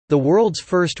The world's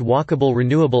first walkable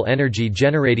renewable energy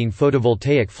generating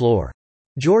photovoltaic floor.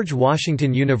 George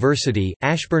Washington University,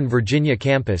 Ashburn, Virginia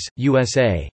campus,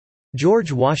 USA.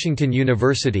 George Washington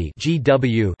University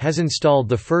 (GW) has installed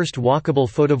the first walkable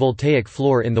photovoltaic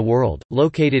floor in the world,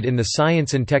 located in the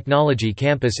Science and Technology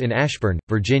campus in Ashburn,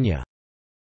 Virginia.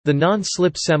 The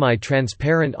non-slip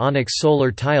semi-transparent onyx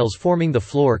solar tiles forming the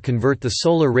floor convert the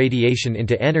solar radiation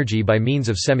into energy by means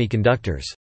of semiconductors.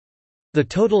 The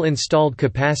total installed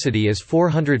capacity is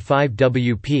 405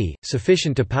 Wp,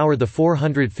 sufficient to power the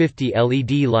 450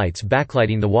 LED lights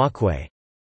backlighting the walkway.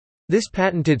 This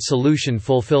patented solution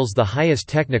fulfills the highest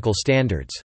technical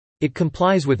standards. It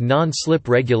complies with non-slip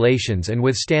regulations and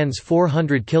withstands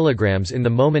 400 kg in the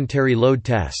momentary load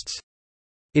tests.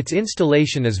 Its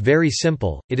installation is very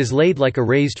simple, it is laid like a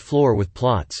raised floor with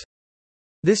plots.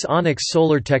 This onyx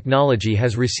solar technology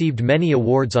has received many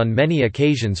awards on many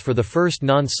occasions for the first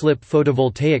non-slip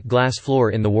photovoltaic glass floor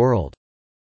in the world.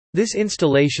 This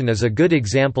installation is a good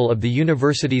example of the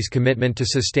university's commitment to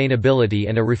sustainability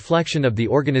and a reflection of the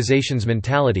organization's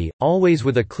mentality, always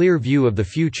with a clear view of the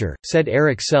future, said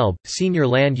Eric Selb, senior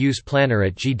land use planner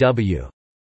at GW.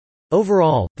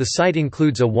 Overall, the site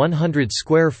includes a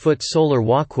 100-square-foot solar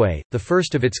walkway, the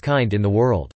first of its kind in the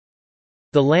world.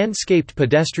 The landscaped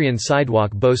pedestrian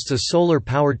sidewalk boasts a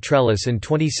solar-powered trellis and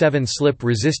 27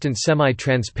 slip-resistant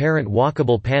semi-transparent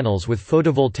walkable panels with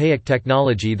photovoltaic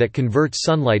technology that converts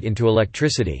sunlight into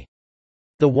electricity.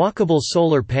 The walkable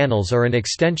solar panels are an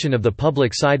extension of the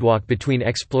public sidewalk between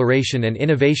Exploration and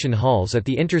Innovation Halls at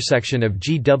the intersection of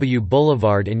GW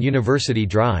Boulevard and University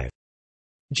Drive.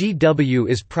 GW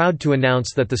is proud to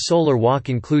announce that the Solar Walk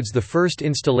includes the first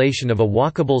installation of a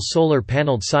walkable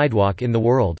solar-paneled sidewalk in the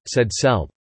world, said Selb.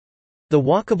 The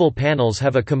walkable panels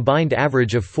have a combined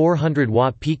average of 400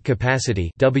 watt peak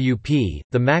capacity (WP),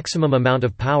 the maximum amount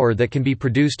of power that can be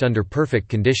produced under perfect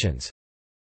conditions.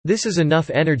 This is enough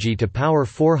energy to power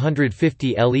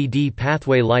 450 LED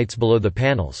pathway lights below the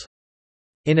panels.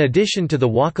 In addition to the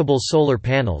walkable solar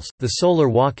panels, the Solar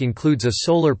Walk includes a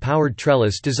solar-powered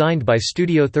trellis designed by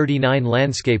Studio 39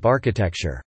 Landscape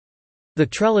Architecture. The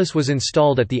trellis was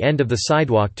installed at the end of the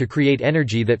sidewalk to create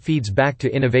energy that feeds back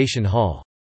to Innovation Hall.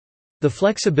 The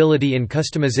flexibility and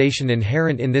customization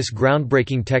inherent in this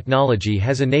groundbreaking technology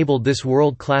has enabled this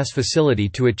world-class facility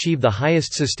to achieve the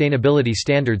highest sustainability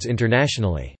standards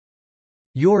internationally.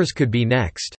 Yours could be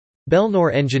next.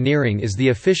 Belnor Engineering is the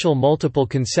official multiple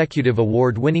consecutive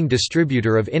award-winning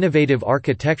distributor of innovative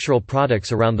architectural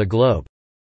products around the globe.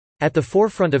 At the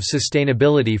forefront of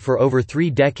sustainability for over 3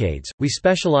 decades, we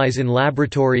specialize in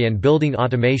laboratory and building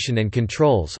automation and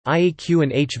controls, IAQ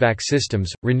and HVAC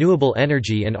systems, renewable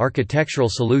energy and architectural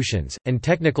solutions, and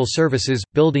technical services,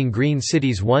 building green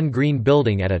cities one green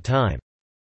building at a time.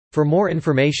 For more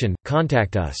information,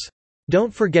 contact us.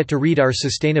 Don't forget to read our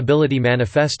Sustainability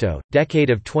Manifesto, Decade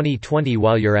of 2020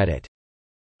 while you're at it.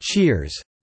 Cheers!